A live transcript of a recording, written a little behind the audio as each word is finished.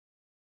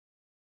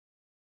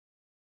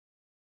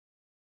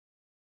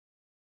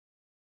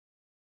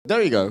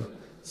There you go.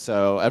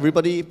 So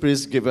everybody,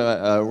 please give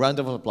a round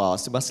of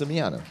applause to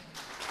Massimiliano.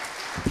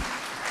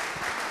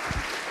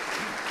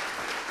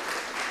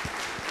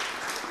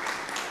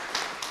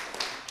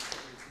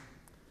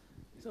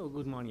 So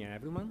good morning,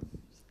 everyone.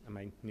 Am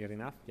I near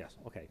enough? Yes,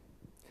 okay.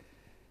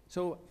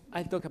 So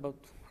I'll talk about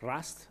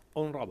Rust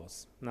on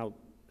robots. Now,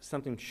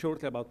 something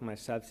shortly about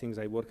myself, things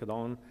I worked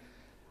on.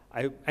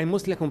 I'm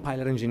mostly a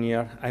compiler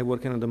engineer. I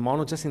worked on the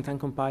Mono just-in-time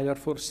compiler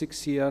for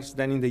 6 years,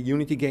 then in the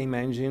Unity game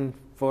engine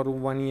for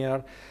 1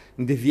 year,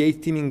 in the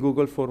V8 team in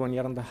Google for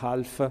 1.5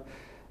 years,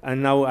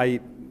 and now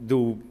I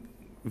do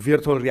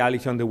virtual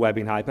reality on the web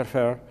in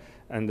Hyperfair,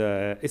 and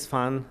it's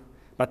fun.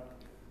 But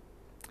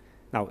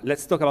now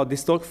let's talk about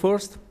this talk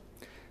first.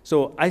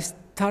 So I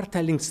start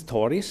telling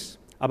stories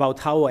about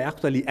how I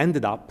actually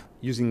ended up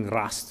using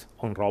Rust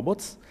on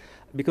robots,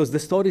 because the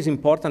story is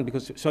important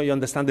because so you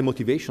understand the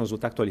motivations,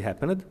 what actually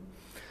happened.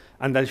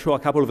 And I'll show a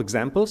couple of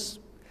examples.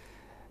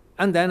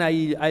 And then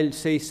I'll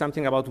say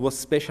something about what's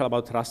special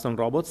about Rust on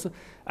robots.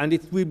 And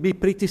it will be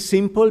pretty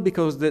simple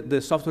because the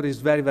software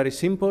is very, very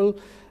simple.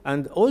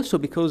 And also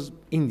because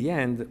in the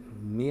end,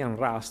 me and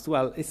Rust,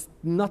 well, it's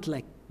not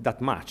like that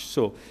much.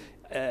 So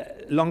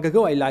long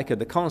ago, I liked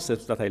the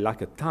concepts that I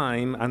liked at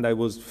time, and I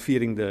was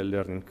fearing the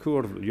learning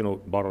curve, you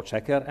know, borrow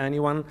checker,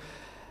 anyone.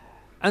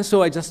 And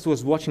so I just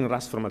was watching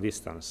Rust from a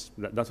distance.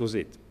 That was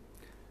it.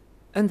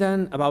 And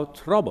then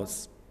about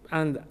robots.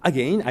 And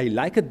again, I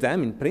liked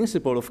them in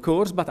principle, of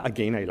course, but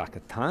again, I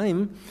liked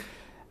time.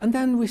 And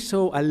then we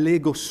saw a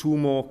Lego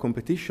Sumo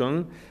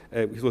competition.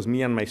 It was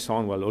me and my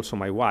son, well, also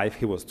my wife.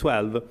 He was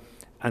 12.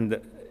 And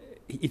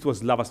it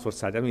was love at first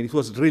sight. I mean, it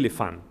was really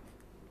fun.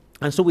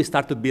 And so we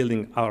started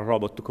building our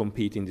robot to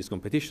compete in these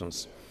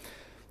competitions.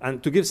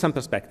 And to give some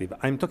perspective,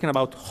 I'm talking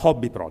about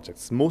hobby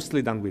projects,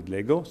 mostly done with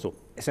Lego, so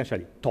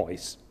essentially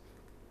toys.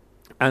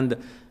 And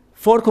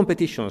 4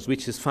 competitions,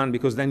 which is fun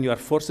because then you are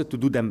forced to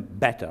do them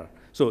better.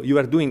 So you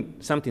are doing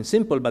something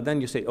simple, but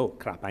then you say, oh,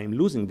 crap, I'm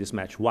losing this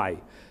match.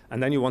 Why?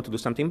 And then you want to do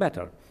something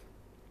better.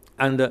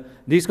 And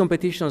these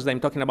competitions that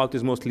I'm talking about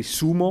is mostly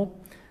Sumo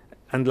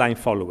and line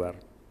follower.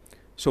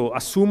 So a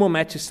Sumo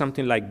match is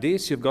something like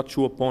this. You've got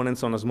 2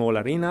 opponents on a small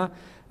arena,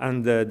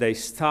 and they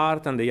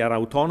start, and they are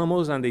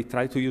autonomous, and they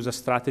try to use a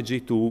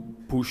strategy to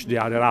push the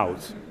other out.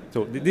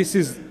 So this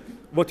is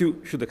what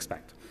you should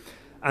expect.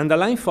 And a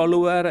line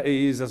follower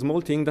is a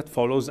small thing that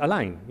follows a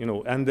line, you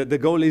know, and the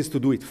goal is to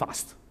do it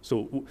fast.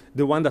 So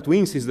the one that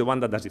wins is the one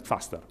that does it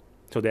faster.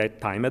 So they are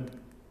timed.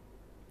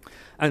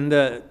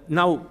 And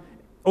now,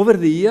 over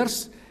the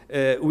years,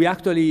 we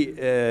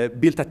actually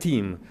built a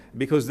team,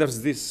 because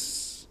there's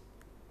this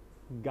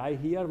guy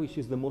here, which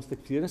is the most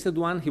experienced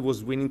one. He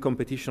was winning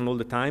competition all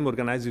the time,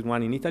 organizing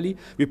one in Italy.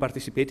 We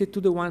participated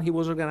to the one he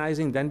was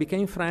organizing, then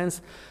became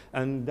friends.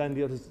 And then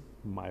there's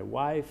my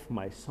wife,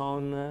 my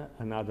son,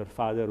 another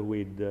father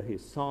with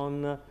his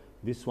son.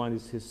 This one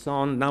is his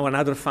son. Now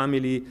another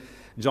family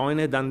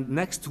joined. And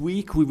next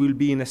week, we will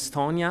be in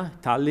Estonia,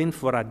 Tallinn,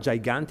 for a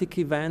gigantic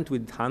event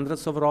with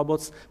hundreds of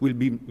robots. We'll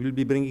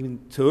be bringing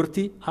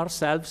 30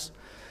 ourselves.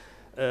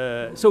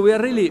 So we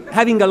are really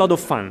having a lot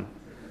of fun.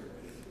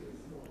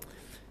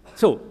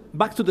 So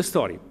back to the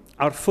story,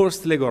 our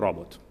first Lego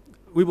robot.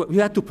 We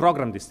had to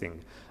program this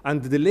thing.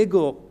 And the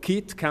Lego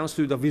kit comes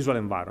with a visual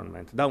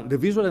environment. Now, the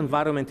visual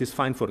environment is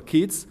fine for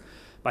kids,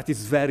 but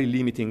it's very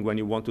limiting when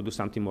you want to do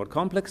something more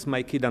complex.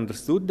 My kid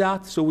understood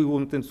that, so we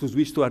wanted to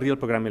switch to a real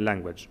programming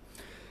language.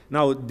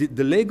 Now,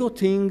 the Lego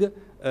thing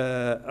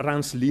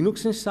runs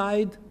Linux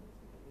inside.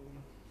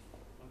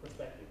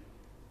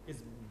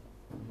 It's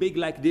big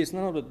like this.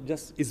 No, but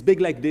just it's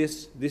big like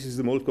this. This is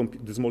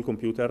the small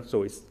computer,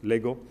 so it's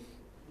Lego.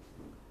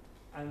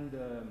 And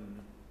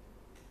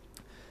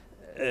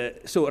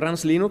so it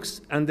runs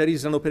Linux, and there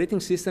is an operating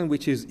system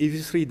which is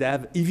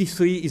EV3Dev.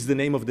 EV3 is the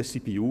name of the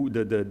CPU,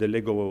 the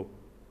Lego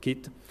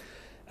kit.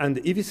 And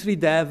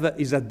EV3Dev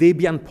is a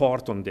Debian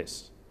port on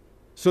this.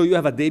 So you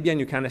have a Debian,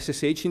 you can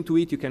SSH into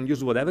it, you can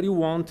use whatever you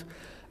want.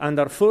 And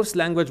our first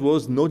language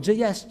was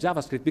Node.js,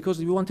 JavaScript, because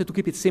we wanted to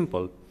keep it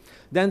simple.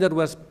 Then there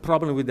was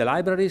problem with the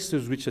libraries, so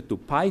we switched to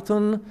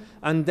Python.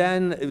 And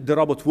then the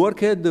robot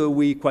worked.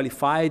 We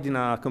qualified in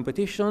a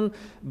competition,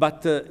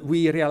 but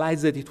we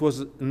realized that it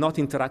was not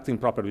interacting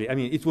properly. I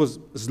mean, it was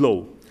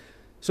slow.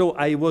 So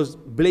I was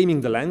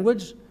blaming the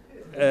language.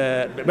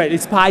 But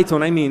it's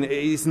Python. I mean,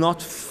 it's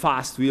not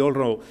fast, we all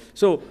know.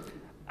 So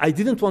I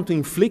didn't want to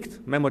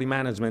inflict memory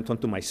management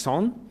onto my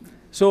son.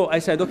 So I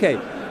said, OK.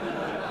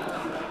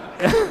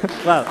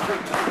 Well.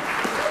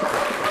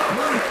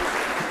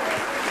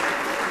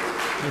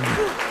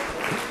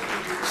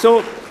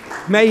 So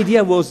my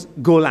idea was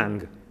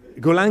Golang.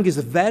 Golang is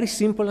very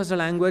simple as a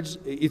language.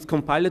 It's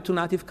compiled to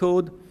native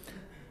code.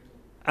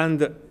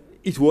 And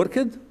it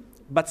worked.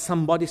 But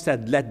somebody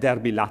said, let there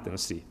be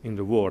latency in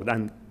the world.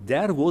 And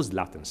there was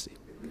latency.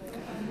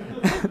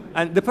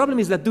 And the problem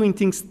is that doing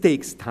things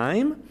takes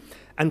time.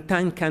 And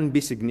time can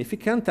be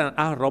significant. And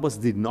our robots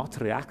did not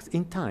react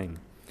in time.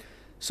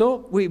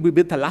 So we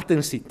built a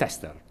latency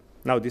tester.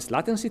 Now, this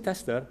latency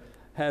tester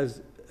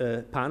has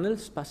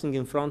panels passing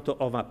in front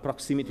of a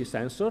proximity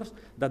sensor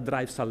that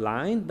drives a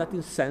line that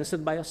is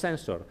sensed by a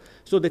sensor.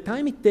 So the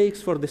time it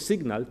takes for the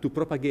signal to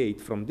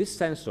propagate from these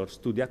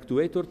sensors to the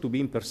actuator to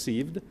being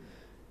perceived,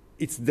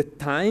 it's the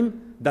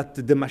time that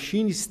the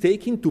machine is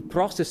taking to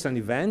process an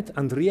event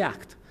and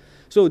react.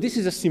 So this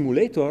is a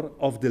simulator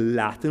of the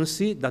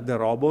latency that the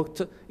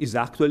robot is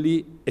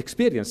actually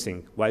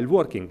experiencing while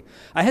working.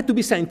 I had to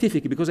be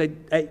scientific because I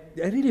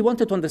really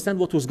wanted to understand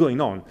what was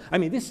going on. I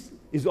mean, this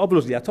is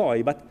obviously a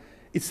toy, but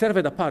it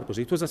served a purpose.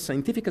 It was a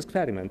scientific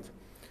experiment.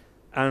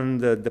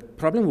 And the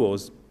problem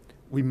was,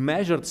 we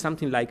measured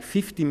something like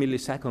 50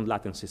 millisecond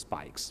latency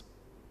spikes.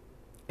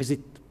 Is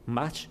it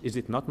much? Is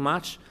it not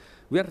much?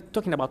 We are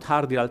talking about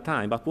hard real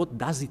time, but what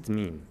does it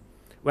mean?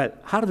 Well,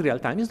 hard real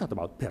time is not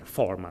about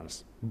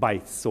performance by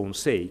its own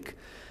sake.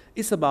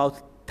 It's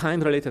about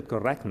time-related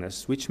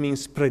correctness, which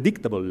means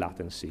predictable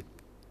latency.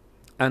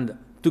 And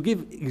to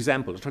give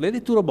examples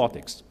related to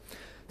robotics,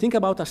 think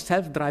about a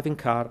self-driving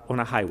car on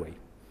a highway.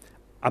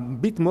 A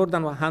bit more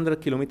than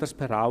 100 kilometers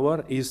per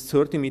hour is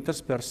 30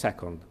 meters per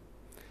second.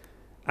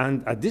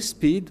 And at this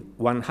speed,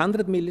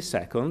 100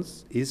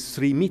 milliseconds is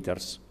 3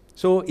 meters.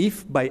 So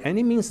if by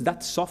any means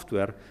that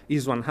software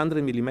is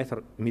 100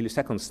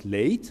 milliseconds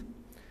late,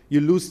 you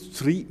lose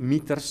 3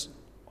 meters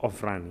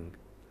of running,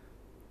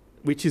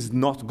 which is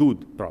not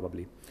good,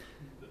 probably.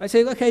 I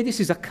say, okay, this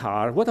is a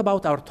car. What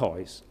about our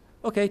toys?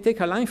 Okay,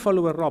 take a line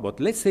follower robot.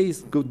 Let's say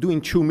it's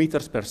doing 2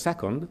 meters per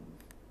second.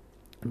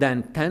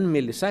 Then 10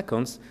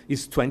 milliseconds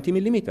is 20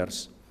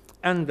 millimeters.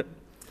 And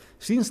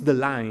since the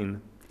line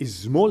is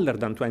smaller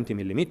than 20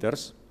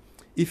 millimeters,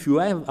 if you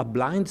have a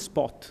blind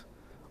spot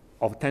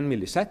of 10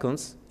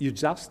 milliseconds, you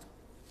just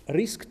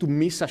risk to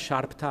miss a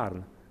sharp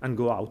turn and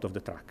go out of the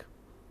track.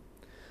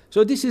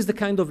 So this is the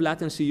kind of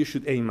latency you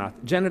should aim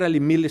at, generally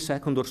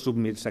millisecond or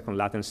sub-millisecond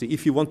latency,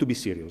 if you want to be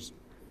serious.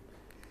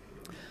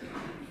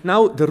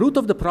 Now, the root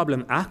of the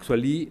problem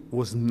actually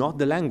was not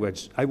the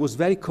language. I was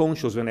very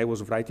conscious when I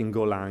was writing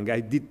Golang.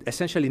 I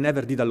essentially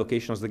never did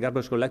allocations. The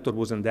garbage collector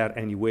wasn't there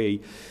anyway,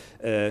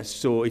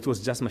 so it was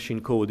just machine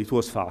code. It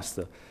was fast.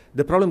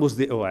 The problem was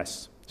the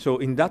OS. So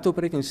in that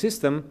operating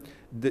system,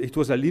 it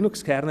was a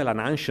Linux kernel, an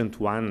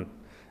ancient one,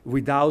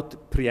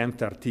 without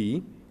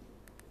preempt-RT.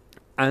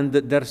 And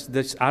there's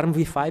this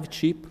ARM-v5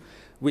 chip,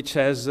 which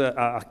has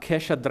a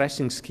cache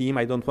addressing scheme.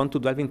 I don't want to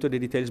delve into the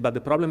details, but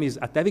the problem is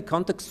at every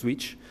context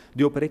switch,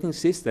 the operating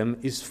system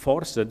is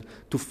forced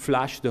to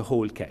flush the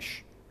whole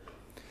cache,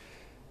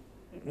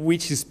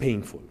 which is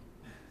painful.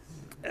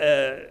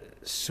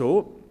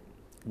 So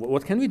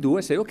what can we do?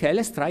 I say, okay,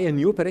 let's try a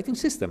new operating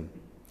system.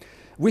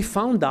 We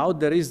found out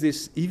there is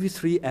this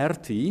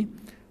EV3RT,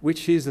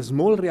 which is a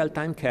small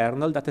real-time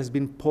kernel that has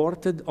been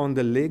ported on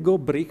the Lego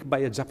brick by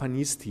a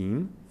Japanese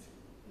team.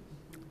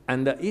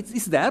 And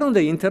it's there on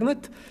the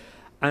internet,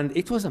 and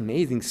it was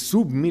amazing,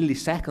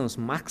 sub-milliseconds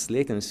max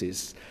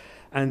latencies.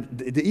 And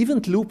the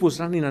event loop was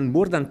running on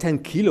more than 10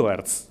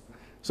 kilohertz.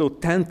 So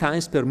 10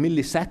 times per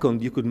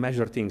millisecond you could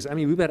measure things. I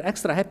mean, we were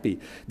extra happy.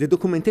 The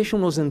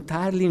documentation was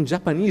entirely in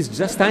Japanese,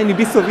 just tiny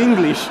bits of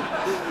English.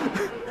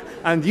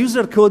 And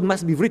user code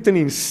must be written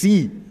in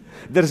C.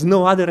 There's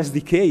no other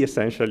SDK,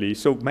 essentially.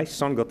 So my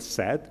son got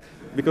sad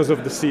because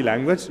of the C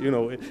language. You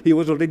know, he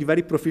was already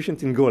very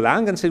proficient in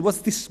Golang and said, what's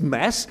this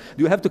mess?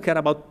 Do you have to care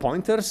about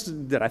pointers,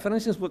 the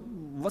references?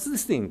 What's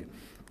this thing?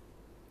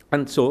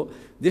 And so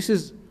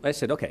I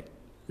said, okay,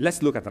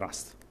 let's look at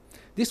Rust.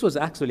 This was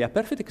actually a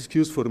perfect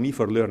excuse for me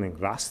for learning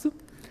Rust.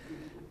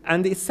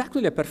 And it's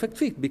actually a perfect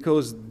fit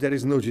because there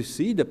is no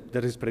GC,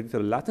 there is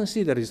predictable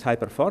latency, there is high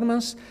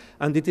performance,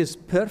 and it is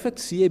perfect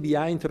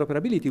CABI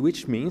interoperability,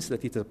 which means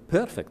that it's a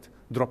perfect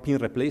drop-in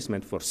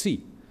replacement for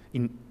C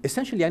in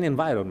essentially any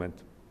environment.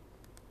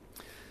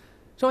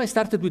 So I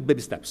started with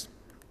baby steps.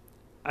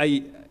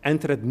 I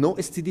entered no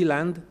STD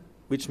land,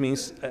 which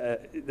means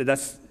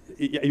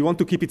you want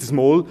to keep it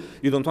small.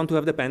 You don't want to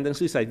have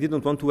dependencies. I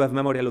didn't want to have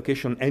memory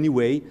allocation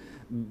anyway,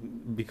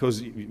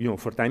 because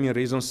for timing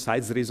reasons,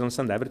 size reasons,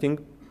 and everything.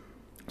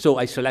 So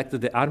I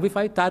selected the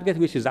ARM-v5 target,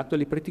 which is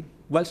actually pretty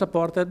well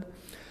supported.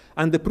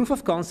 And the proof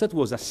of concept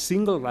was a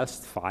single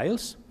Rust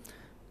files,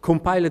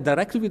 compiled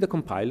directly with the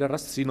compiler,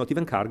 Rust-C, not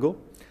even cargo.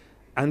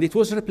 And it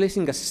was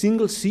replacing a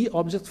single C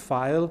object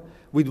file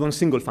with one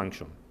single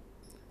function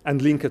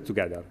and link it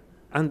together.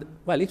 And,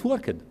 well, it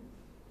worked.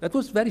 That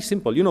was very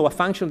simple. A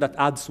function that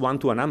adds 1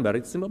 to a number,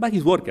 it's simple, but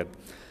it worked.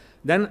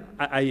 Then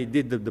I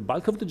did the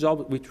bulk of the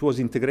job, which was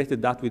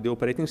integrated that with the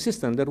operating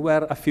system. There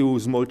were a few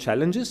small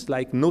challenges,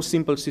 like no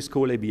simple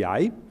syscall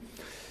ABI,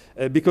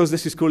 because the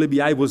syscall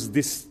ABI was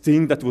this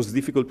thing that was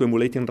difficult to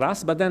emulate in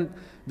Rust, but then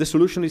the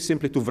solution is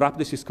simply to wrap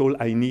the syscall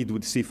I need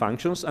with C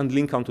functions and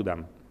link onto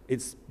them.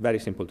 It's very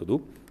simple to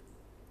do.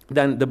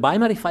 Then the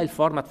binary file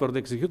format for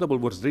the executable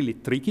was really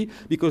tricky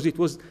because it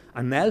was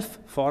an ELF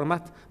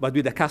format, but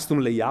with a custom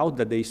layout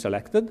that they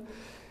selected.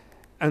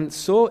 And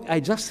so I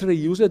just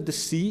reused the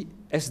C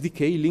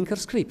SDK linker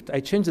script. I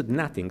changed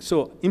nothing.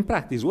 So in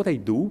practice, what I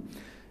do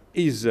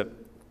is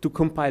to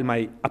compile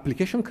my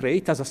application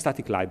crate as a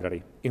static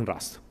library in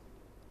Rust.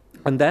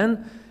 And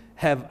then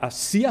have a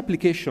C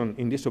application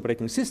in this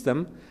operating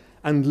system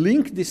and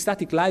link the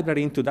static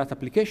library into that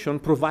application,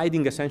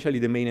 providing essentially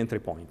the main entry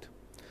point.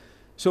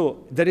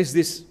 So there is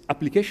this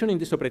application in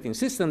this operating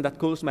system that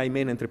calls my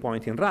main entry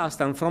point in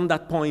Rust, and from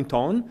that point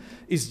on,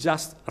 it's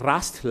just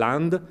Rust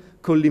land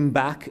calling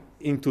back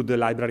into the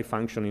library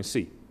function in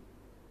C.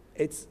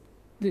 It's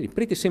really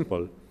pretty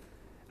simple.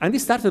 And it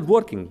started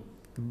working,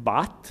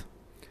 but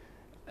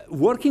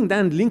working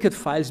then linked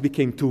files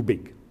became too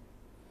big.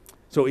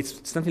 So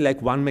it's something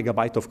like 1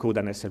 megabyte of code,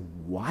 and I said,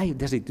 why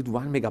does it do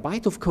 1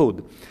 megabyte of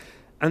code?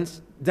 And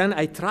then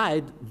I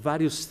tried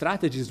various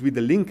strategies with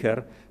the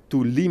linker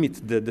to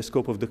limit the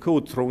scope of the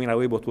code, throwing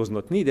away what was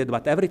not needed,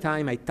 but every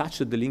time I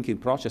touched the linking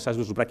process, I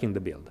was breaking the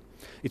build.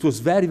 It was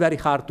very, very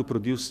hard to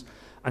produce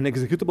an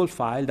executable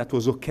file that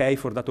was okay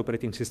for that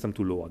operating system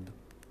to load.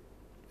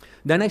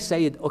 Then I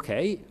said,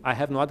 okay, I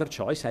have no other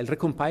choice. I'll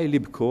recompile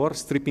libcore,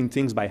 stripping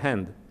things by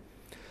hand.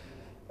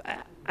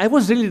 I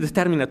was really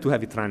determined to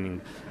have it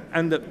running.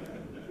 And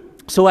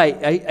so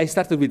I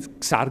started with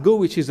Xargo,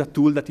 which is a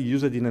tool that you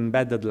use in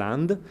embedded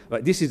land.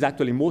 This is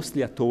actually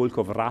mostly a talk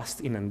of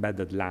Rust in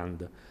embedded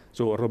land.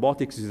 So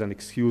robotics is an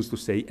excuse to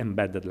say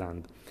embedded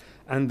land.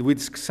 And with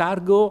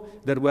Xargo,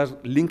 there were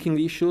linking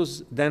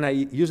issues. Then I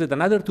used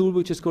another tool,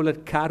 which is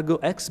called Cargo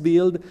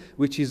Xbuild,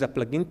 which is a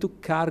plugin to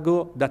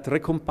Cargo that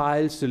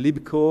recompiles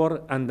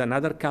libcore and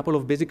another couple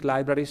of basic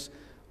libraries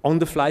on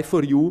the fly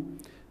for you,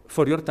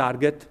 for your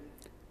target.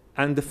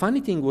 And the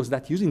funny thing was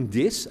that using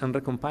this and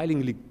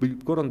recompiling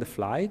libcore on the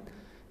fly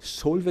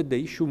solved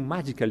the issue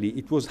magically.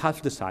 It was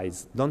half the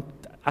size. Don't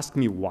ask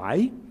me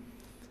why.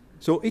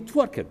 So it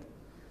worked,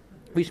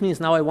 which means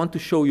now I want to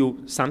show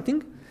you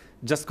something,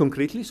 just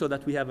concretely, so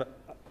that we have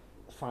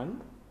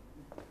fun.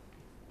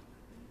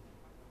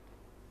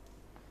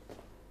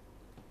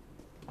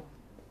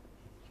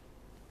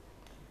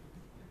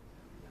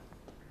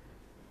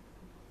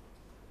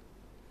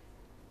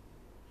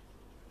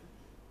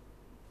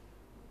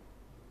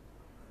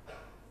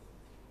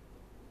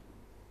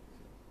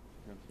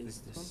 Is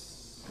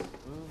this?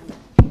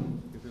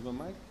 Give you the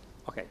mic.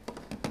 Okay.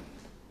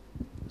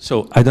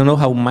 So I don't know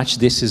how much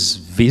this is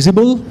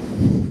visible,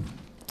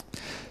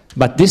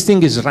 but this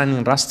thing is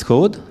running Rust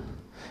code.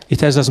 It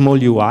has a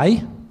small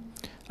UI.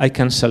 I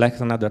can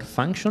select another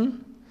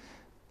function,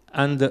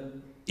 and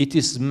it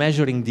is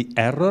measuring the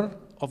error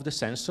of the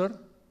sensor.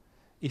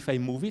 If I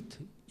move it,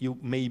 you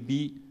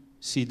maybe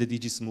see the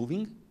digits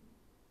moving.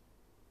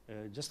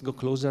 Just go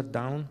closer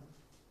down.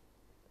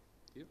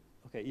 Here.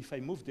 Okay, if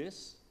I move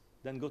this,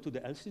 then go to the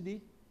LCD.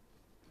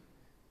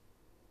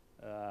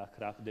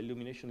 Crap, the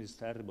illumination is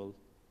terrible.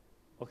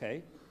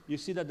 Okay, you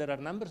see that there are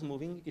numbers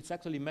moving. It's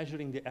actually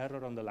measuring the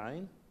error on the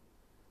line,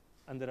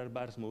 and there are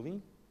bars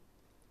moving.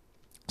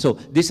 So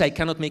this I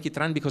cannot make it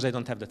run because I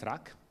don't have the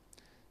track.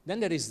 Then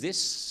there is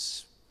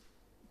this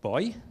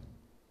boy.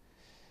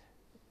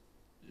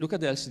 Look at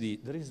the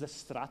LCD. There is the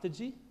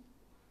strategy.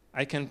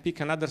 I can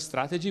pick another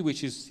strategy,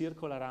 which is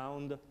circle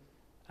around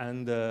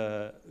and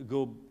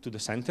go to the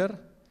center.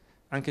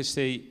 I can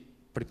say,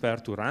 prepare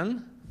to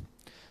run.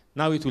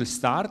 Now it will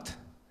start,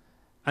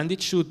 and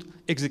it should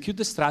execute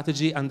the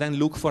strategy and then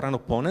look for an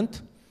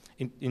opponent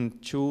in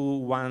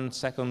 1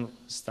 second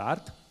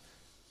start.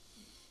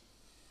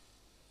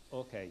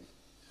 Okay.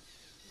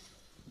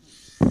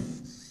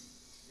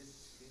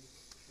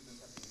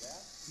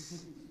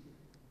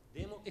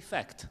 Demo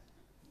effect.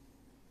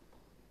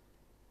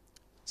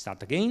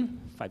 Start again,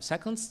 5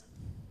 seconds.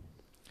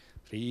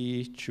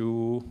 3,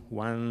 2,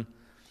 1.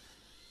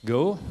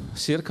 Go,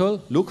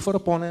 circle, look for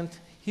opponent.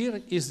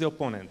 Here is the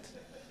opponent.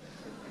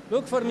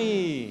 Look for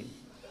me.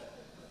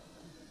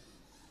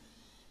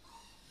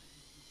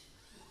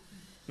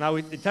 Now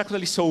it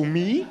actually saw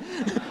me,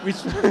 which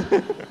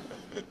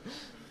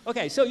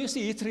okay, so you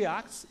see it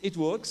reacts, it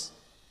works.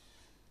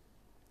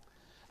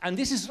 And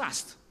this is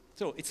Rust.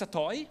 So it's a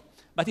toy,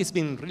 but it's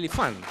been really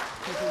fun.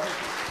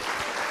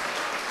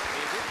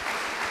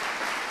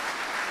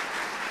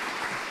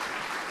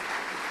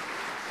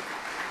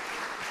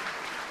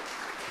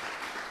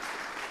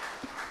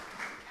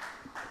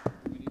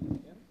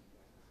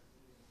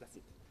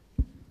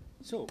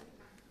 So,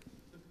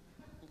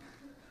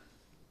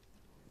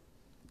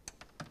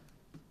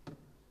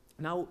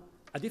 now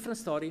a different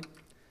story.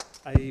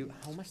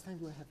 How much time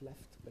do I have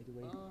left, by the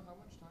way? How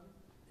much time?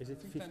 Is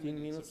it 15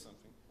 10 minutes? or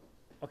something.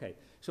 Okay,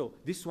 so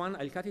this one,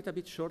 I'll cut it a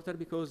bit shorter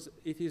because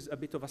it is a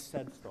bit of a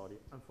sad story,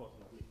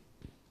 unfortunately.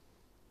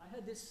 I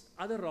had this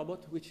other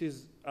robot, which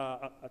is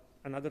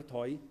another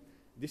toy.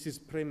 This is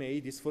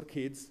pre-made, it's for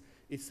kids.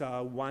 It's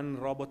a 1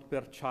 robot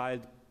per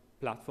child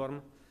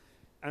platform.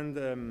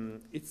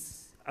 And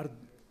it's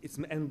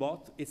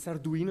MBOT, it's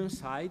Arduino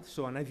inside,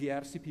 so an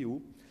AVR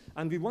CPU.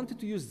 And we wanted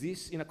to use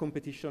this in a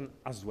competition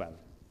as well.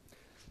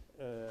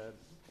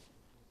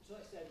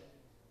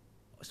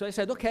 So I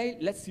said, okay,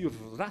 let's use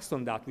Rust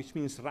on that, which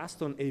means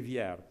Rust on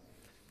AVR.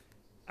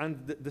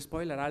 And the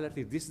spoiler alert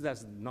is this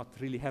does not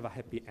really have a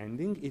happy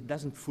ending. It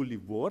doesn't fully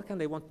work,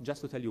 and I want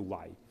just to tell you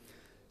why.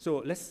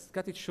 So let's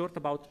cut it short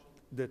about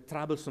the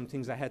troublesome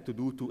things I had to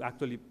do to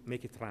actually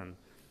make it run.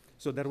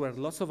 So there were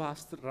lots of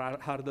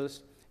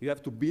hurdles. You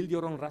have to build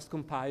your own Rust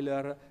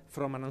compiler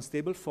from an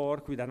unstable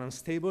fork with an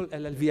unstable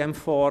LLVM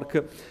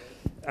fork,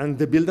 and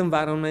the build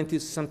environment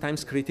is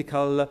sometimes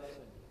critical.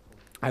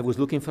 I was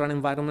looking for an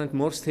environment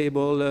more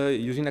stable,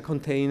 using a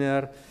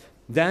container.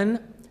 Then,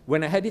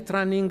 when I had it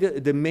running,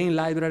 the main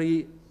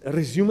library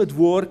resumed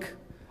work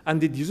and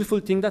did useful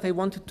thing that I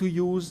wanted to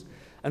use,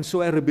 and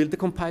so I rebuilt the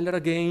compiler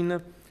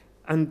again,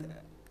 and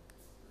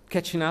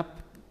catching up,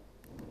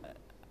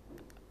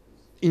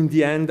 in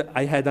the end,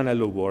 I had an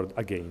hello world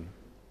again.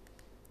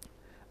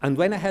 And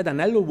when I had an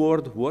hello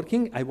world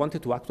working, I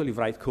wanted to actually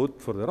write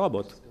code for the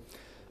robot.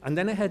 And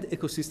then I had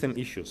ecosystem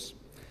issues,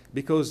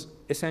 because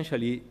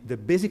essentially the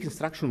basic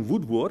instruction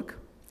would work.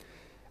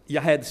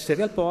 You had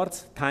serial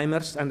ports,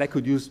 timers, and I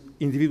could use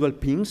individual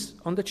pins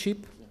on the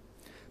chip.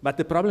 But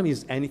the problem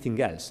is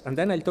anything else. And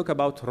then I'll talk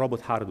about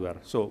robot hardware.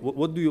 So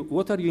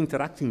what are you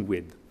interacting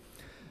with?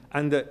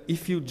 And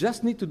if you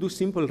just need to do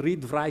simple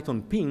read-write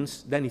on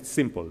pins, then it's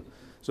simple.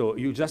 So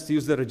you just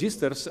use the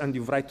registers and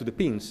you write to the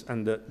pins,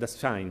 and that's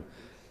fine.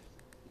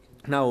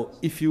 Now,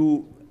 if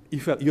you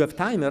have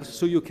timers,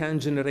 so you can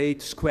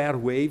generate square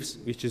waves,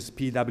 which is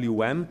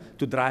PWM,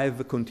 to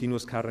drive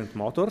continuous current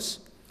motors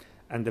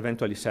and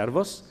eventually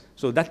servos.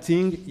 So that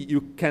thing,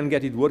 you can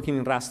get it working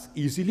in Rust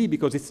easily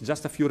because it's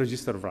just a few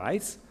register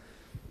writes.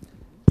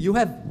 You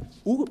have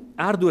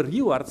hardware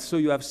UARTs, so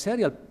you have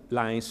serial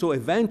lines, so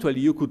eventually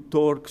you could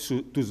talk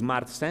to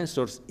smart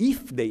sensors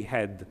if they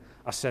had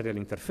a serial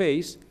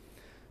interface.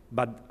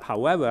 But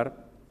however,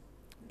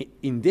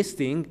 in this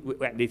thing,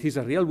 it is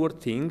a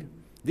real-world thing.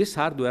 This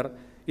hardware,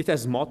 it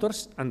has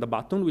motors and a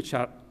button, which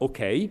are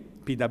OK,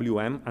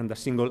 PWM, and a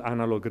single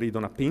analog read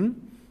on a pin.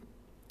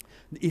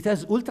 It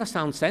has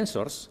ultrasound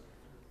sensors,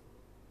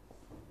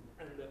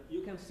 and you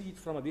can see it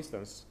from a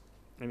distance.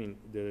 I mean,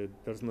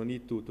 there's no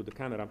need to the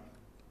camera.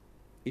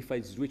 If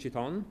I switch it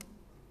on,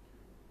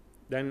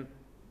 then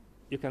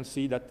you can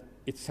see that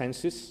it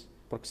senses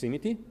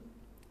proximity.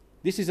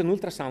 This is an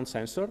ultrasound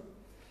sensor.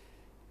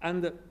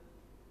 And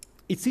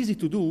it's easy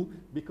to do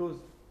because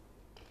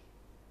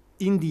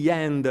in the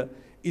end,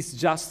 it's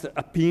just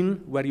a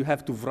pin where you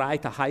have to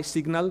write a high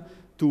signal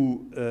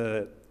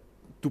to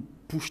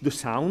push the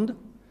sound.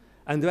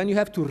 And then you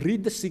have to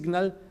read the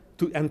signal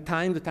and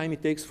time the time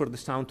it takes for the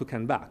sound to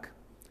come back.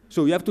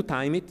 So you have to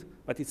time it,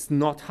 but it's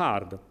not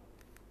hard.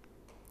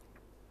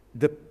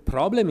 The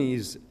problem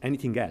is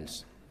anything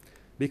else.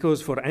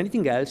 Because for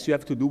anything else, you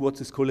have to do what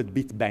is called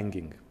bit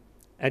banging.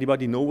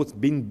 Anybody know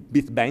what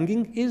bit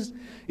banging is?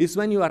 It's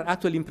when you are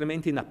actually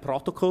implementing a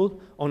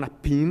protocol on a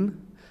pin,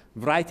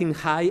 writing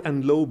high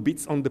and low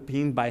bits on the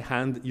pin by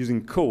hand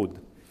using code.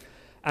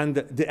 And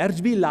the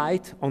RGB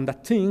light on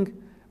that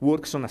thing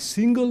works on a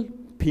single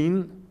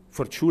pin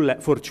for two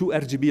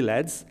RGB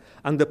LEDs,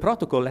 and the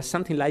protocol has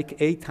something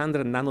like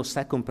 800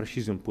 nanosecond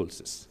precision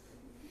pulses.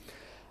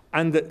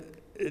 And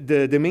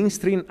the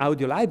mainstream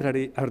audio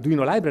library,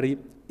 Arduino library,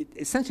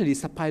 essentially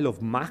is a pile of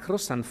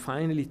macros and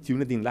finely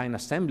tuned inline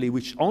assembly,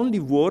 which only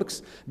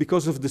works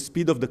because of the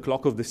speed of the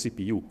clock of the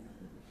CPU.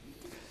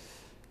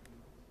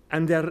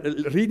 And their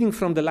reading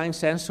from the line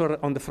sensor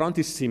on the front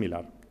is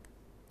similar.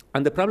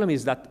 And the problem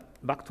is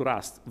that, back to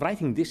Rust,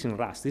 writing this in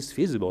Rust is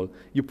feasible.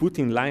 You put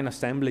in line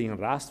assembly in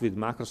Rust with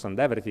macros and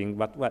everything,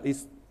 but well,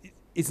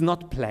 it's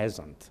not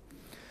pleasant.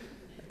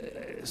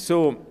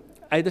 So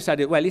I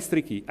decided, well, it's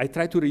tricky. I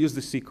tried to reuse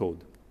the C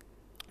code.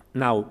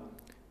 Now,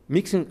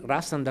 mixing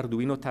Rust and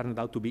Arduino turned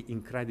out to be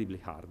incredibly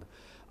hard.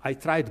 I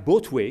tried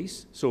both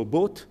ways, so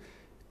both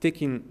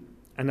taking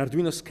an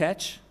Arduino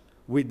sketch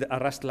with a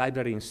Rust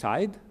library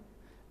inside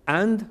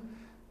and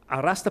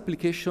a Rust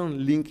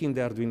application linking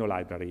the Arduino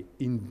library.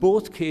 In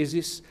both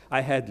cases,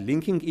 I had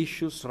linking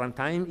issues,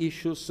 runtime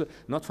issues,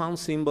 not found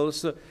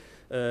symbols,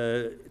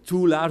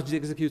 too large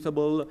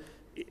executable.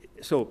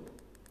 So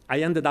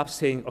I ended up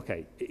saying,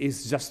 OK,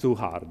 it's just too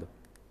hard.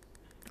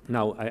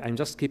 Now, I'm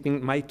just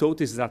skipping. My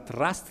thought is that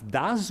Rust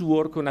does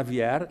work on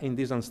AVR in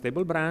this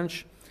unstable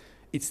branch.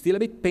 It's still a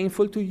bit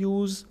painful to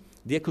use.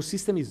 The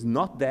ecosystem is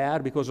not there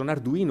because on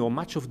Arduino,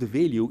 much of the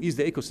value is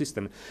the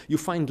ecosystem. You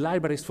find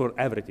libraries for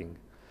everything.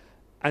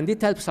 And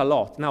it helps a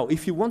lot. Now,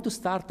 if you want to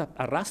start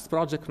a Rust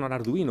project on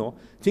Arduino,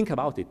 think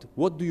about it.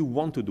 What do you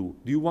want to do?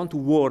 Do you want to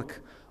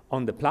work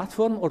on the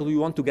platform, or do you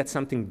want to get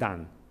something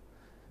done?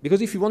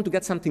 Because if you want to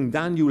get something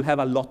done, you will have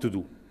a lot to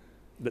do.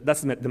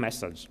 That's the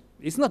message.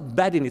 It's not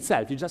bad in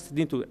itself. You just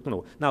need to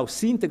know. Now,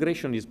 C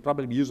integration is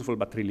probably useful,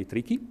 but really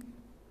tricky.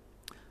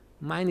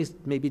 Mine is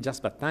maybe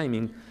just bad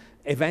timing.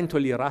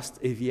 Eventually,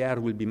 Rust AVR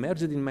will be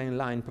merged in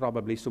mainline,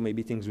 probably, so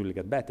maybe things will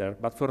get better.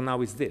 But for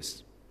now, it's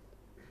this.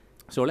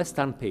 So let's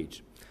turn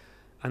page.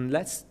 And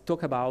let's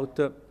talk about,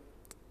 for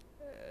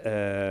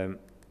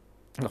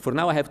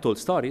now, I have told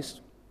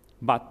stories,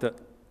 but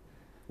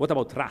what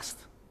about Rust?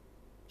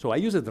 So I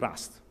used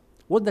Rust.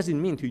 What does it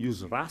mean to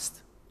use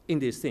Rust in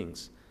these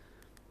things?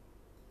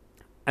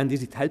 And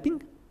is it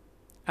helping?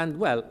 And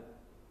well,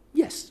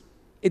 yes,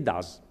 it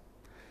does.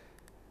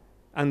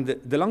 And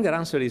the longer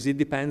answer is it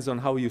depends on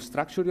how you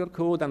structure your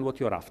code and what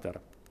you're after.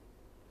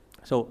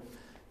 So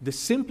the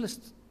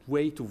simplest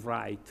way to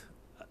write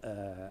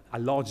a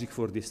logic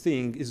for this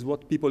thing is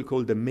what people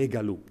call the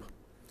mega loop.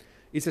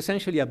 It's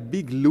essentially a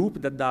big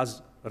loop that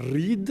does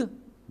read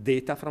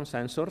data from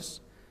sensors,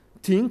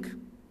 think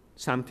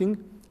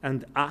something,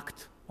 and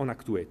act on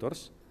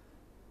actuators.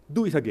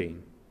 Do it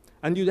again.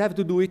 And you have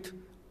to do it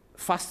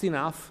fast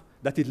enough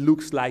that it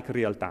looks like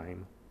real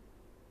time.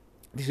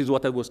 This is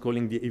what I was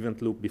calling the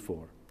event loop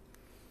before.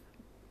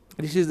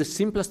 This is the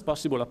simplest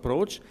possible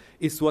approach.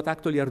 It's what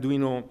actually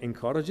Arduino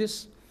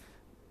encourages,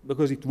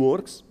 because it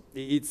works.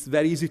 It's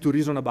very easy to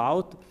reason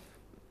about.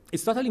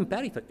 It's totally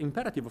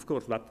imperative, of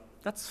course, but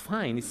that's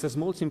fine. It's a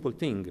small, simple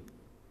thing.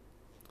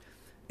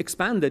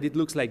 Expanded, it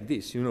looks like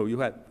this. You know, you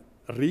have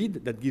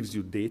read that gives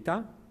you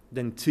data,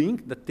 then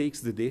think that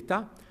takes the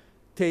data,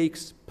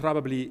 takes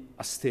probably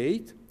a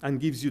state, and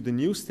gives you the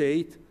new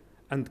state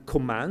and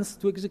commands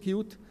to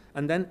execute,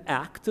 and then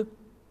act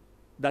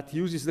that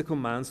uses the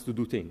commands to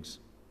do things.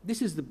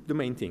 This is the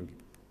main thing.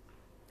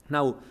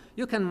 Now,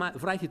 you can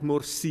write it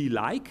more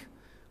C-like,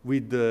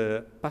 with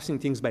passing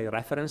things by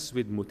reference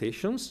with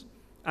mutations.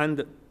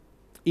 And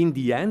in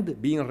the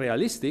end, being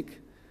realistic,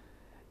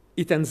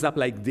 it ends up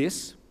like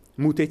this,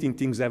 mutating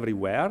things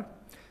everywhere.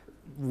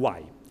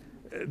 Why?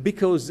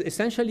 Because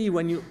essentially,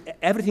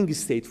 everything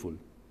is stateful.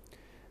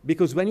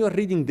 Because when you're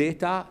reading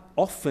data,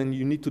 often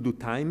you need to do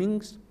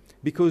timings,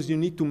 because you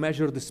need to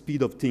measure the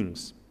speed of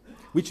things,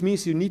 which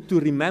means you need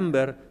to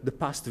remember the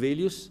past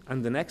values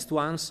and the next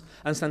ones,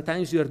 and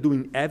sometimes you are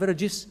doing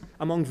averages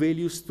among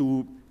values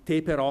to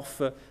taper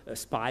off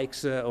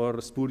spikes or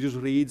spurious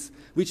reads,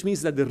 which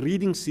means that the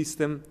reading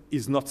system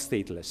is not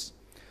stateless.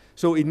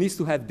 So it needs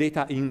to have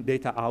data in,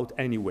 data out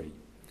anyway.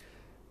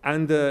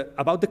 And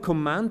about the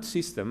command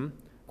system,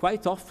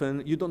 quite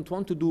often you don't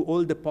want to do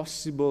all the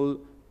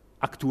possible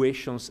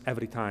actuations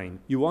every time.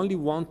 You only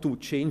want to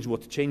change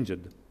what changed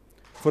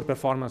for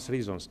performance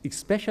reasons,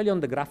 especially on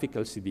the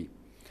graphical CD,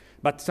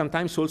 but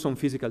sometimes also on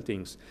physical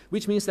things,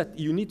 which means that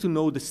you need to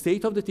know the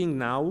state of the thing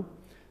now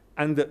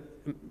and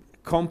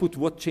compute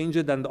what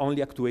changed and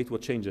only actuate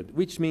what changed,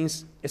 which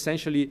means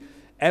essentially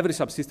every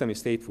subsystem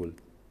is stateful.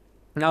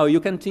 Now you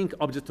can think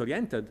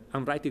object-oriented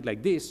and write it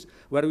like this,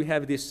 where we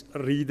have this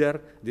reader,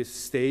 this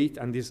state,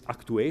 and this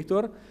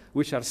actuator,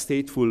 which are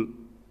stateful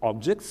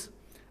objects,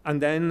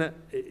 and then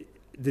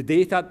the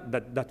data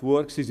that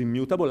works is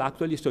immutable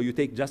actually, so you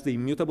take just the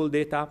immutable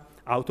data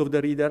out of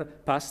the reader,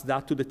 pass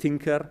that to the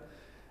thinker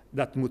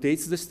that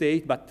mutates the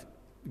state, but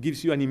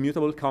gives you an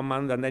immutable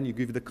command, and then you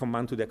give the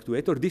command to the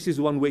actuator. This is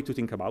one way to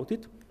think about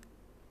it.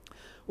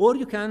 Or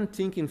you can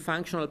think in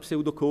functional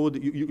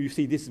pseudocode. You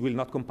see this will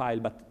not compile,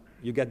 but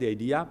you get the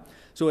idea.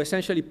 So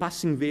essentially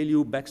passing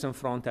value back and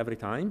front every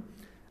time.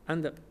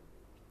 And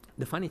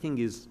the funny thing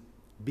is,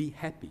 be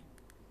happy.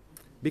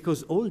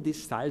 Because all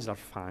these styles are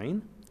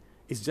fine.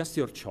 It's just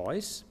your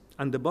choice.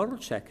 And the borrow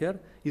checker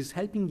is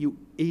helping you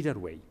either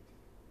way.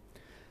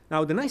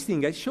 Now, the nice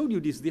thing, I showed you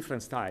these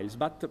different styles,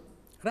 but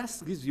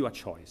Rust gives you a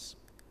choice.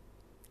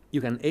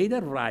 You can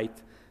either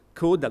write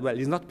code that, well,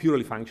 is not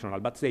purely functional,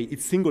 but say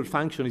its single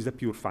function is a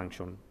pure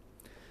function.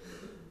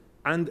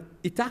 And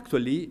it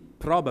actually,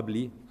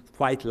 probably,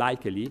 quite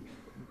likely,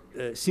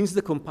 since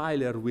the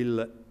compiler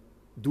will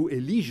do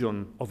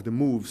elision of the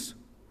moves,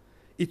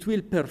 it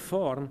will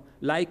perform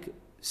like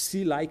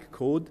C-like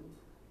code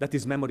that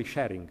is memory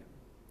sharing.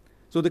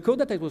 So the code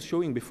that I was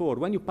showing before,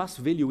 when you pass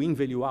value in,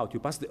 value out, you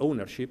pass the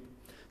ownership,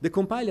 the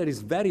compiler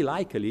is very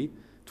likely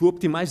to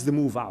optimize the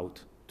move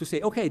out, to say,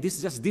 okay, this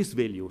is just this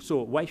value,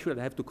 so why should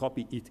I have to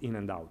copy it in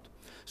and out?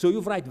 So you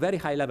write very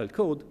high-level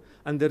code,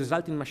 and the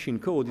resulting machine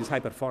code is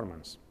high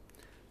performance.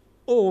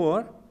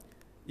 Or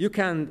you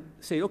can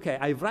say, okay,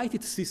 I write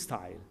it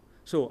C-style,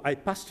 so I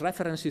pass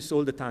references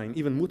all the time,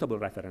 even mutable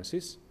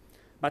references,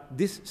 but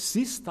this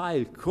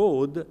C-style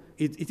code,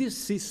 it is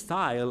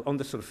C-style on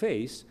the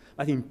surface,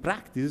 but in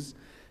practice,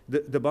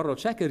 the borrow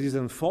checker is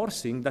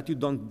enforcing that you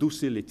don't do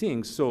silly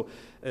things. So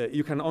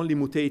you can only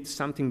mutate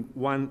something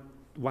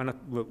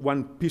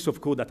one piece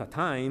of code at a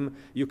time.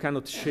 You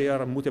cannot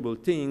share mutable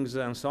things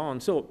and so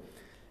on. So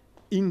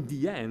in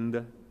the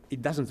end,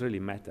 it doesn't really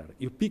matter.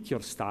 You pick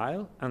your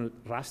style, and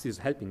Rust is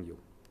helping you.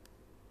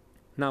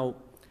 Now,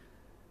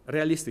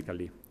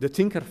 realistically, the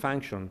thinker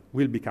function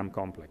will become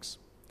complex.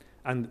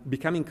 And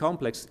becoming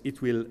complex,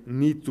 it will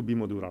need to be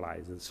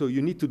modularized. So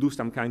you need to do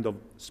some kind of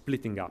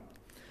splitting up.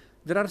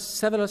 There are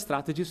several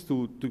strategies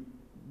to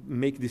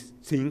make this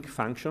think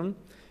function.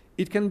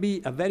 It can be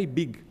a very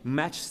big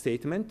match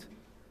statement.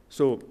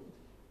 So,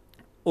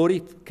 or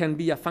it can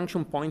be a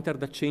function pointer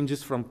that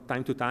changes from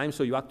time to time.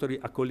 So you actually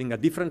are calling a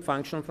different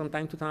function from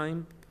time to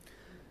time.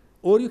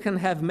 Or you can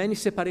have many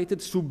separated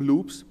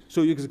subloops.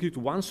 So you execute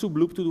one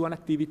subloop to do an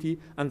activity,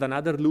 and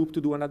another loop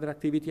to do another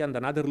activity, and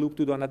another loop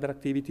to do another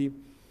activity.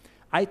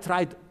 I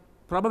tried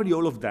probably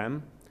all of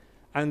them,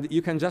 and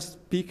you can just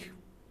pick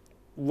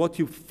what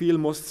you feel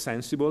most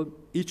sensible.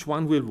 Each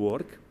one will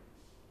work.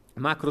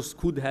 Macros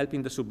could help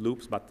in the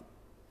subloops, but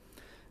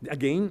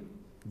again,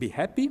 be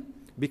happy,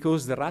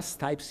 because the Rust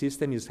type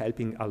system is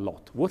helping a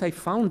lot. What I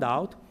found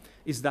out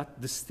is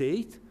that the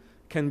state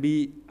can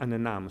be an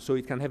enum, so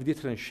it can have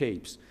different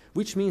shapes,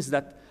 which means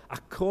that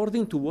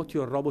according to what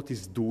your robot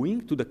is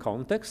doing, to the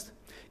context,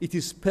 it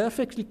is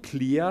perfectly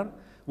clear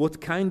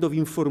what kind of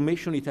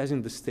information it has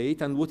in the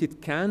state and what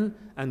it can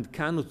and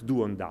cannot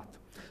do on that.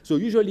 So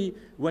usually,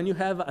 when you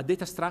have a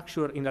data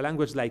structure in a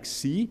language like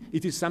C,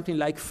 it is something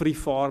like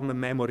free-form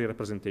memory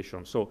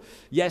representation. So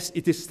yes,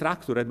 it is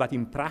structured, but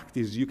in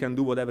practice, you can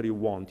do whatever you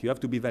want. You have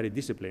to be very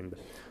disciplined.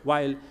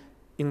 While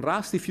in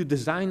Rust, if you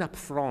design up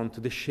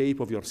front the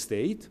shape of your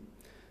state,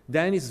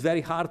 then it's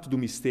very hard to do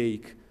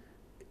mistake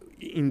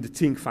in the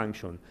think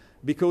function,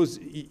 because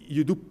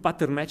you do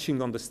pattern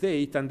matching on the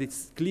state, and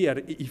it's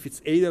clear if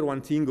it's either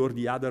one thing or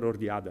the other or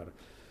the other.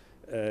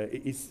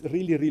 It's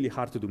really, really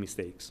hard to do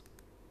mistakes.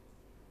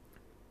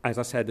 As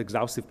I said,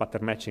 exhaustive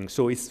pattern matching.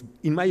 So it's,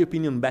 in my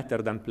opinion,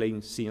 better than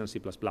playing C and C++.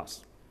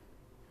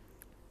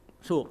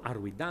 So are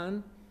we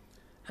done?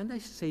 And I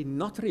say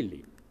not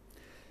really.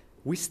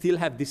 We still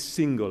have this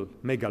single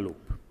mega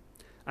loop.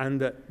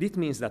 And it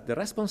means that the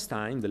response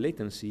time, the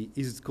latency,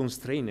 is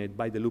constrained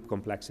by the loop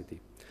complexity.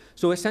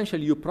 So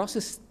essentially, you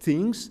process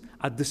things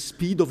at the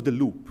speed of the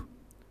loop.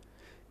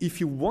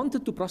 If you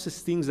wanted to process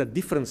things at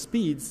different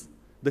speeds,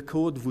 the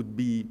code would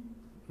be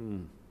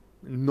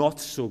not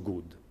so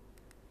good.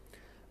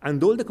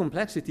 And all the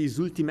complexity is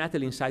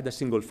ultimately inside a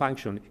single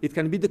function. It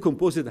can be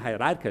decomposed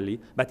hierarchically,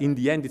 but in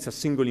the end, it's a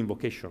single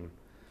invocation.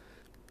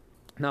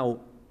 Now,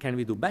 can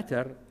we do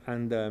better?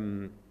 And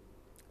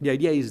the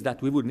idea is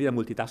that we would need a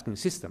multitasking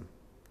system.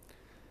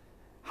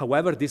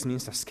 However, this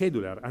means a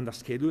scheduler, and a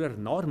scheduler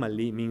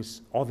normally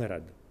means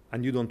overhead,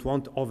 and you don't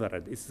want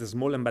overhead. It's a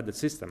small embedded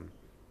system.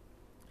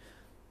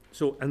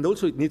 So, and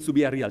also it needs to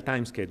be a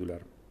real-time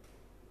scheduler.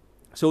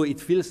 So it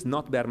feels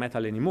not bare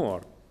metal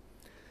anymore.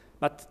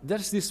 But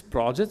there's this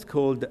project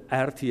called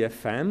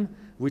RTFM,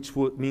 which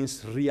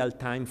means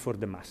real-time for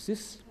the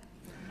masses.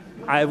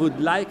 I would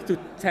like to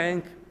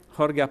thank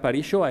Jorge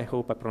Aparicio. I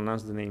hope I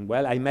pronounced the name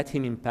well. I met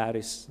him in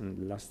Paris in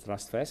the last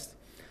Rust Fest.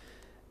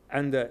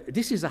 And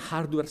this is a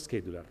hardware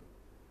scheduler.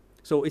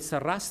 So it's a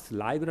Rust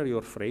library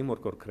or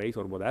framework or crate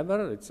or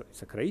whatever.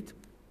 It's a crate.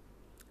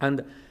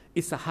 And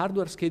it's a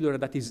hardware scheduler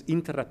that is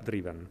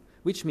interrupt-driven,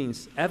 which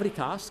means every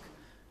task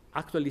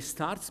actually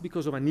starts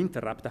because of an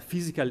interrupt, a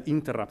physical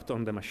interrupt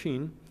on the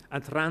machine,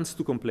 and runs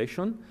to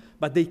completion,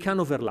 but they can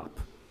overlap.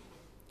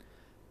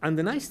 And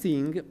the nice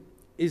thing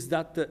is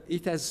that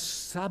it has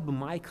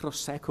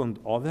sub-microsecond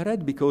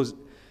overhead because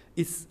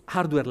it's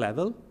hardware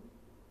level,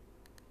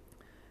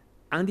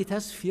 and it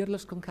has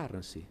fearless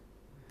concurrency.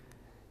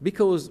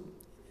 Because,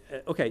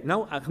 okay,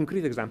 now a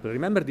concrete example.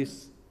 Remember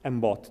this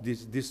mbot,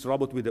 this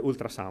robot with the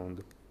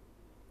ultrasound.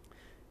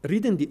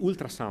 Reading the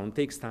ultrasound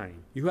takes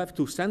time. You have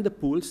to send the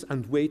pulse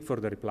and wait for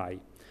the reply.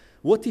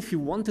 What if you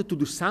wanted to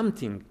do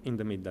something in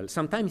the middle?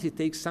 Sometimes it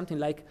takes something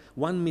like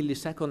 1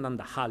 millisecond and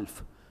a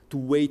half to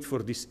wait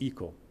for this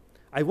echo.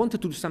 I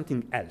wanted to do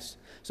something else.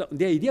 So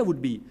the idea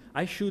would be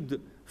I should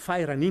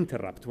fire an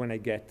interrupt when I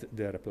get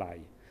the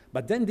reply.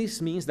 But then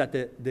this means that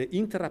the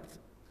interrupt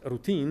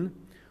routine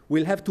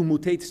will have to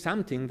mutate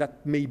something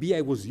that maybe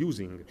I was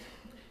using.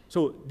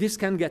 So this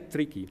can get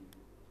tricky.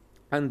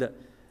 And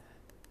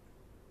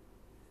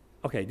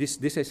okay,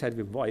 this I said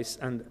with voice,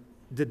 and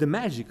the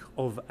magic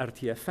of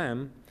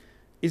RTFM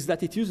is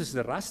that it uses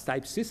the Rust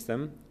type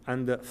system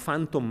and the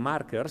phantom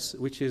markers,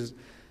 which is,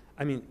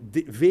 I mean,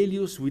 the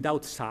values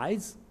without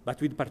size,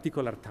 but with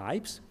particular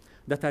types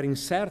that are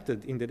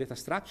inserted in the data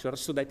structure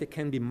so that they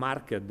can be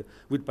marked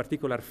with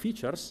particular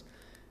features.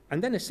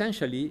 And then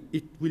essentially,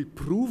 it will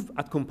prove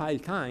at compile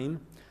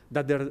time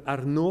that there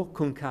are no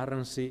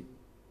concurrency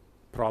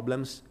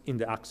problems in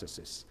the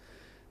accesses,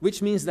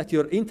 which means that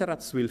your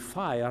interrupts will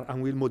fire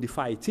and will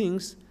modify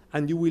things,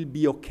 and you will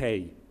be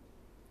OK.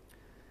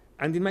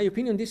 And in my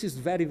opinion, this is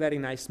very, very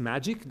nice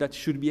magic that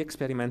should be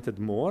experimented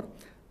more.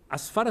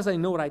 As far as I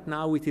know right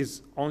now, it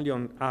is only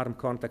on ARM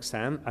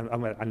Cortex-M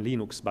and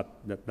Linux, but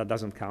that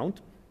doesn't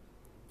count.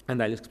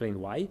 And I'll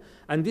explain why.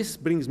 And this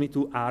brings me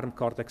to ARM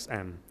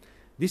Cortex-M.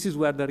 This is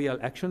where the real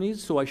action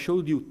is. So I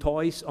showed you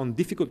toys on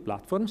difficult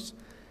platforms.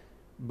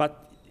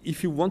 But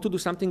if you want to do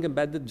something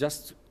embedded,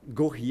 just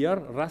go here.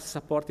 Rust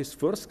support is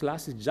first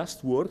class. It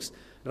just works.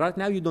 Right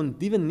now, you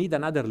don't even need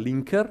another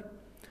linker.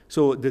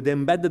 So the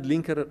embedded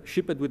linker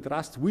shipped with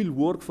Rust will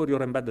work for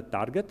your embedded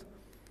target.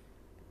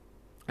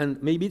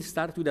 And maybe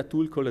start with a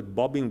tool called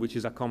bobbing, which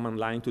is a command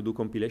line to do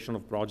compilation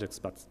of projects,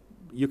 but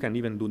you can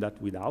even do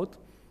that without.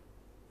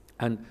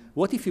 And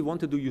what if you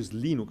wanted to use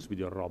Linux with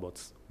your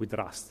robots, with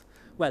Rust?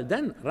 Well,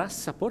 then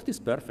Rust support is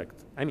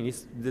perfect. I mean,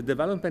 the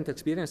development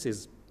experience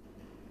is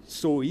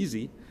so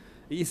easy.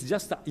 It's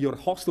just your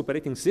host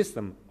operating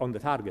system on the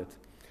target.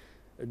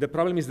 The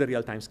problem is the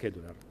real-time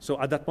scheduler. So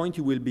at that point,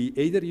 you will be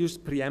either use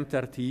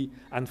preempt-RT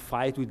and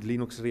fight with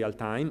Linux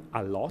real-time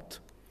a lot,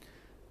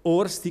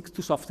 or stick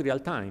to soft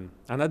real-time.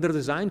 Another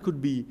design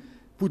could be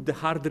put the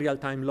hard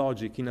real-time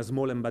logic in a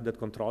small embedded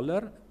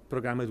controller,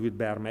 programmed with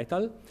bare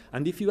metal,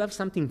 and if you have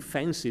something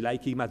fancy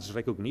like image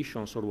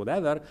recognitions or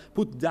whatever,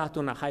 put that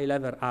on a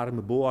high-level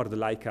ARM board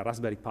like a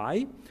Raspberry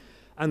Pi,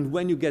 and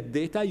when you get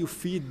data, you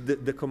feed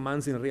the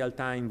commands in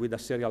real-time with a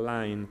serial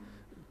line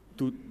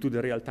to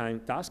the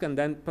real-time task, and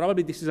then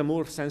probably this is a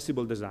more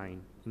sensible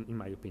design, in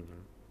my opinion.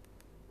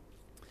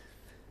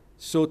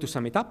 So to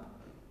sum it up,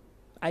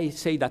 I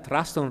say that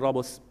Rust on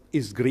robots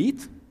is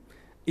great.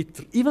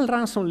 It even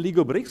runs on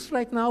Lego bricks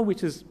right now,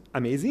 which is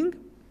amazing.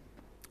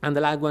 And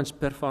the language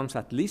performs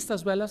at least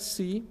as well as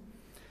C.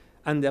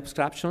 And the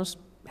abstractions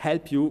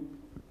help you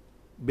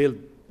build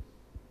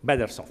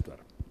better software.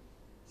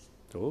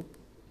 So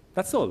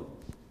that's all.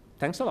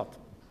 Thanks a lot.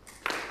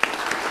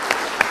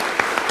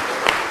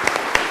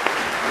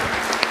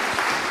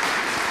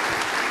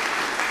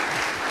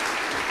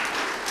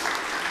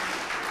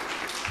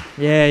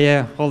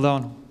 Yeah, hold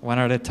on, one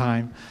at a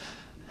time.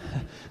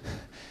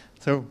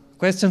 So,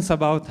 questions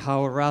about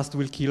how Rust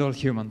will kill all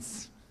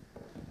humans.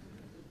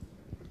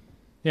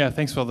 Yeah,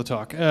 thanks for the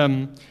talk.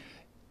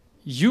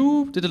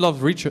 You did a lot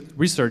of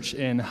research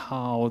in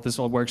how this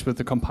all works with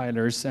the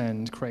compilers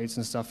and crates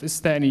and stuff. Is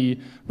there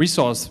any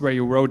resource where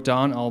you wrote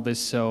down all this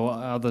so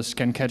others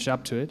can catch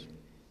up to it?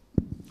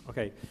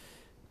 Okay.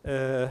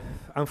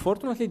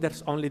 Unfortunately,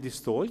 there's only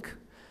this talk,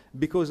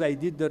 because I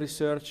did the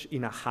research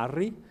in a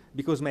hurry,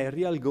 because my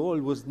real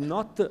goal was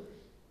not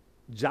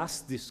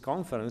just this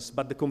conference,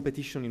 but the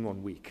competition in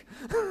 1 week.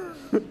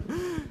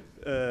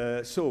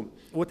 So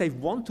what I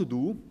want to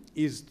do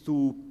is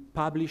to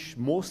publish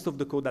most of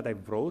the code that I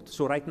wrote.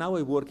 So right now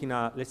I work in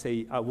a, let's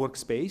say, a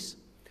workspace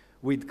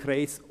with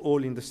crates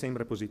all in the same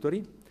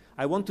repository.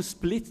 I want to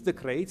split the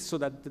crates so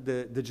that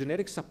the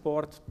generic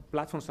support,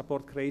 platform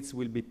support crates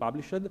will be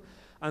published,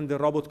 and the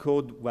robot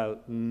code, well,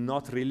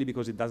 not really,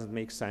 because it doesn't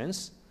make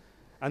sense.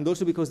 And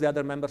also because the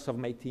other members of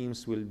my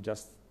teams will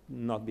just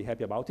not be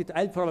happy about it.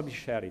 I'll probably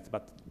share it,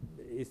 but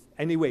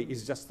anyway,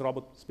 it's just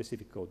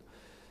robot-specific code.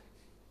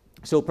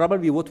 So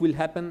probably what will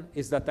happen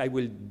is that I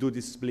will do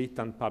this split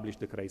and publish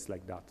the crates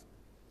like that.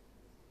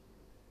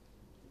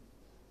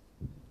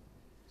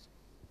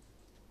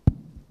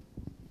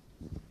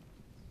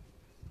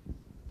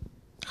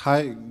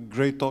 Hi,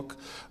 great talk.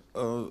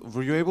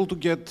 Were you able to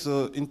get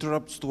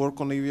interrupts to work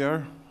on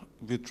AVR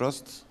with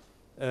Rust?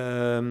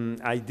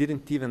 I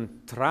didn't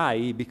even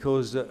try,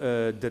 because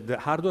the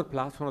hardware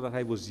platform that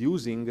I was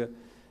using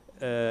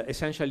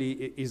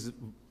essentially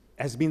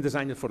has been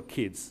designed for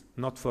kids,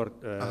 not for.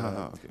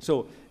 Okay.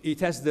 So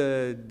it has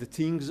the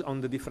things on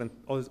the different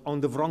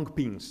on the wrong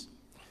pins,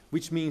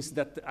 which means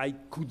that I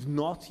could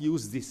not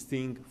use this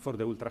thing for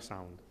the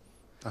ultrasound.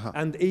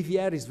 And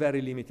AVR is very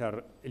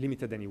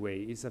limited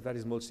anyway. It's a very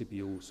small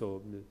CPU,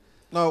 so.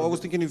 No, I was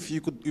thinking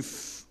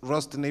if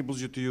Rust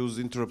enables you to use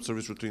interrupt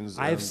service routines.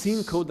 I have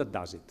seen code that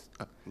does it.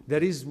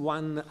 There is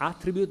one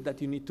attribute that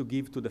you need to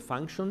give to the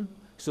function,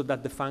 so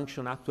that the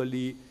function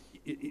actually,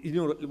 you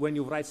know, when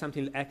you write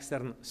something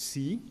extern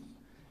C,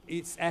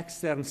 it's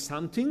extern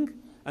something,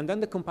 and then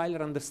the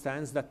compiler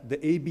understands that the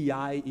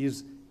ABI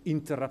is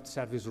interrupt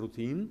service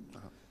routine,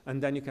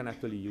 and then you can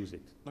actually use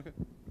it. Okay,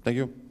 thank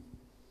you.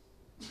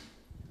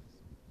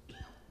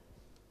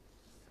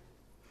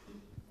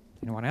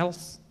 Anyone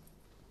else?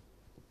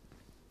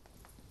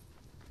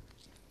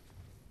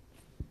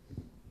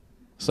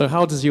 So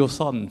how does your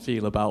son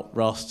feel about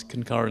Rust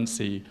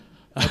concurrency?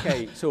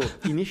 Okay, so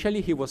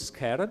initially he was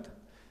scared,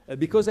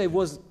 because I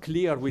was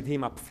clear with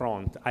him up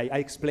front. I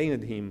explained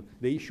to him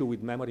the issue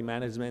with memory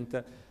management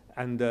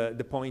and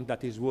the point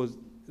that he was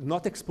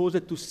not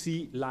exposed to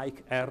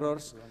C-like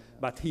errors,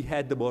 but he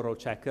had the borrow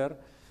checker.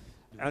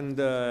 And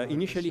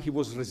initially he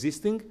was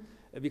resisting,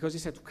 because he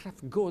said,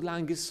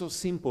 Golang is so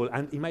simple.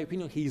 And in my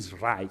opinion, he is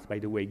right, by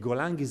the way.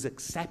 Golang is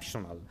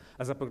exceptional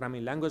as a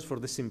programming language for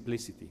the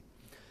simplicity.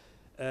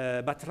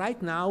 But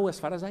right now, as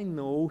far as I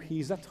know,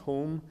 he's at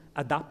home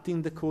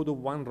adapting the code of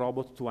one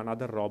robot to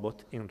another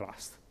robot in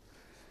Rust.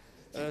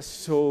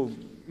 So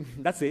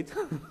that's it.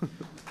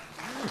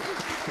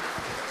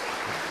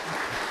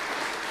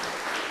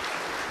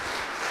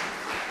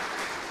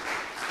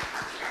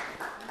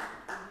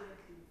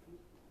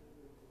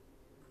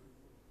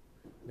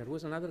 There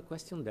was another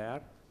question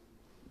there.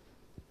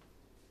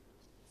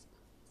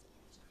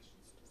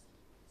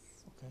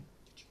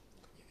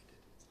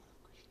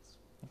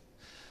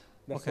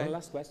 That's Okay. the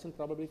last question,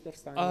 probably, if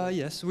there's time.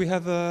 Yes, we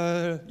have,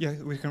 yeah,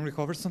 we can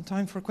recover some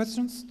time for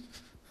questions.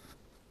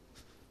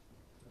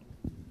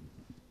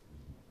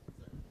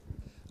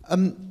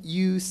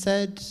 You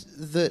said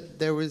that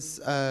there was,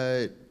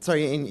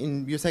 sorry,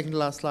 in your second to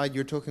last slide, you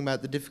were talking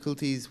about the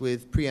difficulties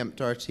with preempt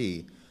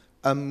RT.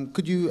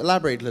 Could you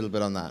elaborate a little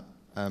bit on that?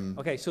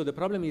 Okay, so the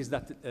problem is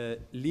that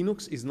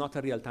Linux is not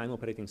a real-time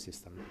operating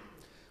system,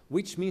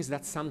 which means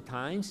that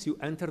sometimes you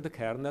enter the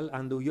kernel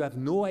and you have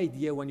no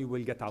idea when you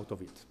will get out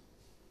of it.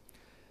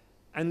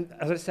 And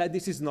as I said,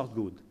 this is not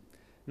good.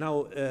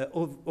 Now,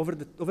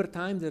 over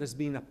time, there has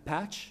been a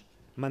patch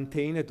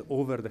maintained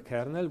over the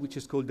kernel, which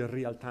is called the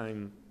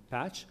real-time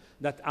patch,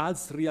 that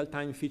adds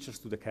real-time features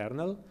to the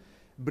kernel,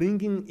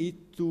 bringing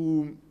it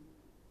to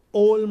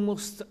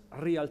almost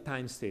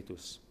real-time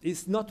status.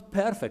 It's not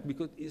perfect,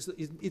 because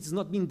it's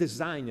not been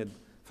designed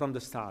from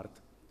the start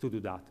to do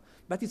that,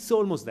 but it's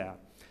almost there.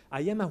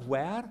 I am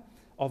aware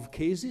of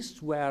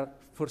cases where,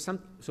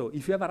 so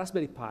if you have a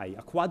Raspberry Pi,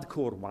 a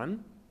quad-core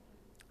one,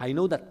 I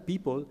know that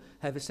people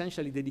have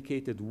essentially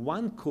dedicated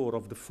one core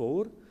of the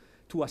 4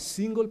 to a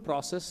single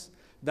process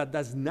that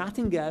does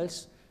nothing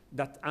else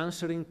than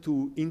answering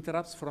to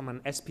interrupts from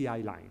an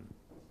SPI line.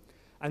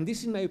 And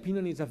this, in my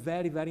opinion, is a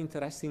very, very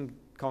interesting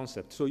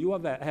concept. So you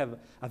have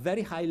a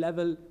very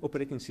high-level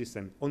operating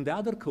system. On the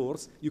other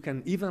cores, you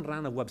can even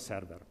run a web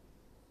server.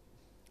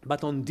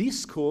 But on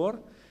this core,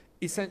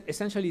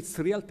 essentially it's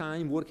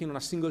real-time working on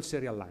a single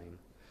serial line.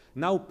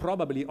 Now,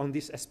 probably on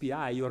this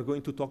SPI, you are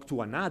going to talk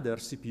to another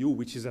CPU,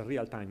 which is a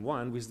real-time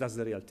one, which does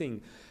the real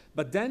thing.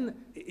 But then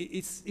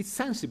it's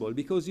sensible,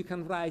 because you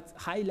can write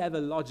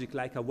high-level logic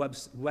like a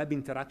web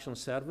interaction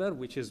server,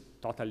 which is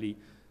totally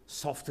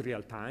soft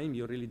real-time.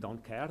 You really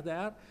don't care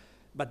there.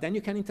 But then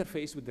you can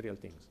interface with the real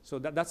things. So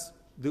that's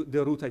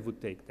the route I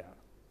would take there.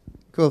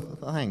 Cool.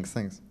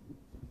 Thanks.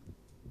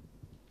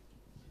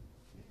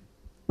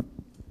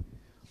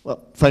 Well,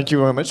 thank you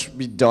very much.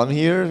 We're done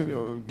here.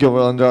 Give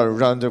a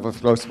round of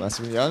applause to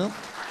Massimiliano.